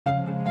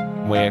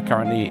We're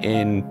currently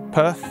in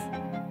Perth,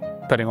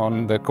 putting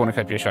on the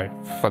Cornucopia show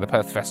for the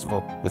Perth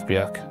Festival with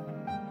Björk.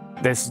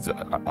 There's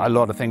a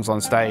lot of things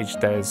on stage.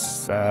 There's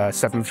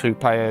 7 flute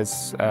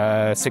players,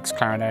 6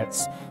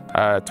 clarinets,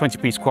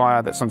 20-piece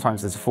choir that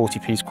sometimes there's a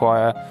 40-piece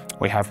choir.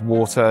 We have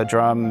water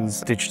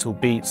drums, digital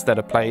beats that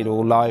are played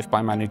all live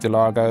by Manu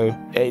Delago.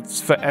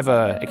 It's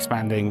forever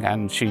expanding,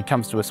 and she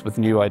comes to us with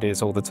new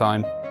ideas all the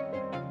time.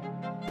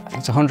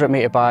 It's a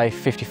 100-metre by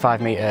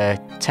 55-metre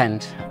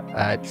tent.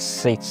 It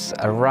seats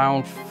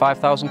around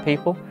 5,000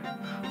 people.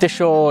 This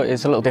show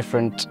is a little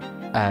different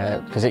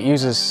because it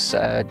uses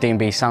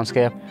D&B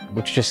Soundscape,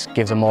 which just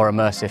gives a more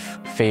immersive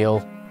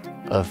feel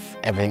of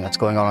everything that's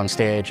going on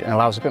stage and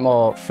allows a bit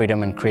more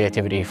freedom and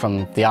creativity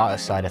from the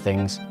artist side of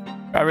things.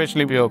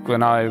 Originally, Björk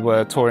and I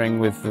were touring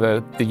with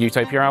the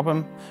Utopia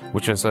album,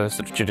 which was a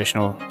sort of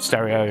traditional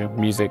stereo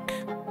music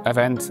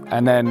event,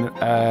 and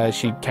then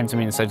she came to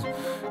me and said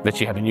that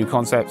she had a new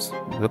concept,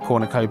 the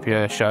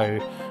Cornucopia show,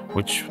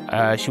 which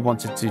she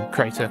wanted to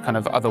create a kind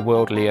of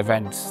otherworldly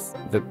event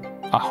that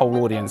a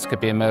whole audience could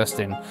be immersed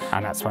in,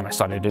 and that's when I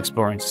started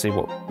exploring to see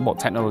what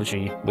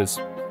technology was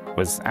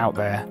out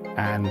there,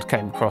 and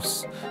came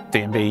across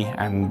D&B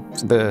and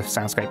the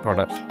Soundscape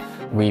product.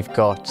 We've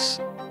got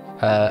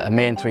a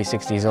main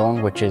 360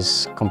 zone, which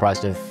is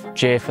comprised of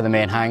J for the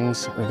main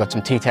hangs. We've got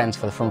some T10s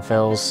for the front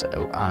fills,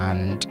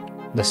 and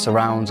the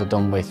surrounds are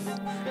done with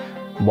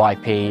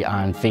YP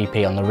and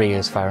VP on the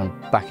rears firing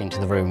back into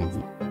the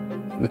room.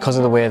 Because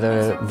of the way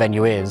the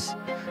venue is,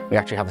 we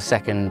actually have a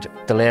second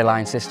delay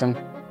line system,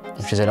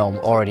 which is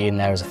already in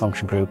there as a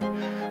function group.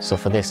 So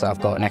for this,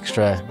 I've got an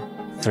extra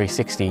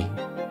 360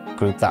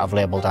 group that I've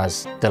labelled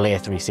as Delay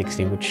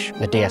 360, which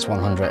the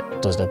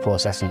DS100 does the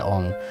processing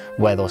on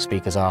where those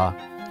speakers are,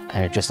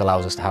 and it just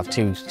allows us to have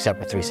 2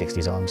 separate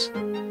 360 zones.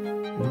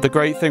 The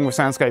great thing with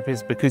Soundscape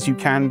is because you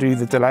can do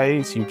the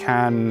delays, you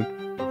can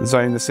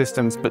zone the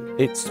systems, but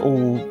it's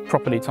all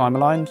properly time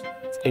aligned.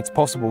 It's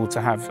possible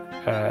to have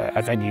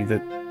a venue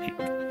that,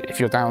 if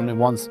you're down in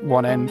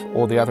one end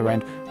or the other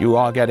end, you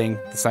are getting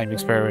the same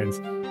experience.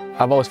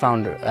 I've always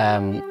found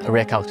a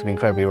rake-out to be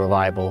incredibly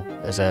reliable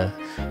as a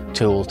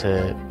tool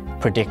to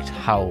predict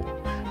how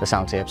the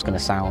Soundscape's going to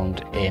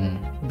sound in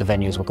the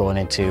venues we're going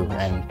into,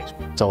 and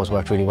it's always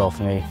worked really well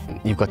for me.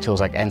 You've got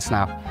tools like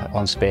NSnap,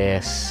 On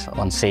Space,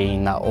 On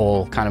Scene, that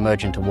all kind of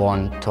merge into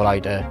one to allow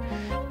you to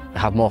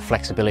have more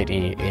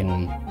flexibility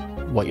in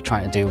what you're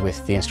trying to do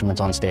with the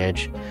instruments on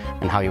stage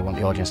and how you want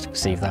the audience to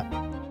perceive that.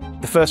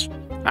 The first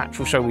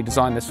actual show we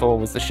designed this for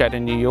was the Shed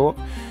in New York,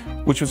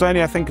 which was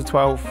only, I think, a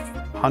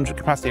 1,200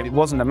 capacity. It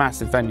wasn't a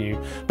massive venue,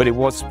 but it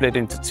was split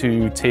into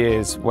 2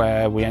 tiers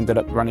where we ended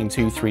up running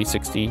 2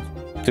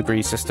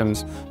 360-degree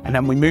systems. And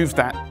then we moved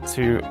that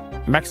to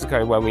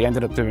Mexico, where we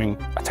ended up doing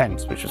a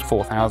tent, which was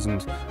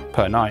 4,000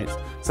 per night.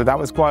 So that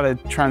was quite a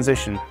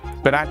transition.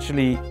 But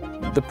actually,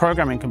 the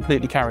programming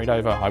completely carried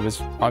over. I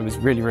was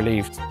really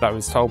relieved. I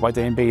was told by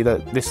D&B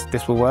that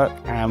this will work,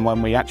 and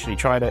when we actually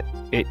tried it,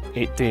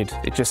 it did.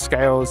 It just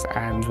scales,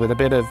 and with a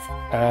bit of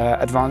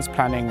advanced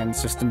planning and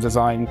system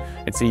design,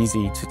 it's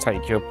easy to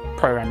take your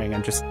programming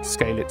and just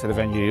scale it to the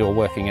venue you're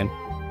working in.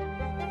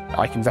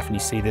 I can definitely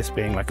see this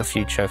being like a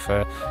future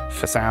for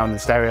sound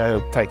and stereo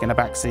taking a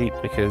back seat,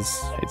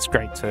 because it's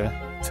great to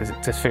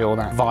feel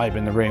that vibe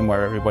in the room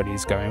where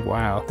everybody's going,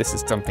 wow, this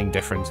is something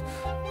different,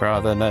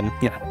 rather than,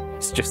 you know,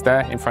 it's just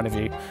there in front of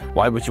you.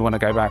 Why would you want to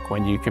go back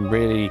when you can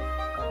really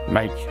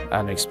make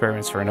an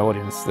experience for an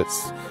audience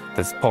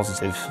that's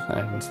positive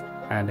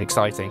and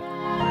exciting?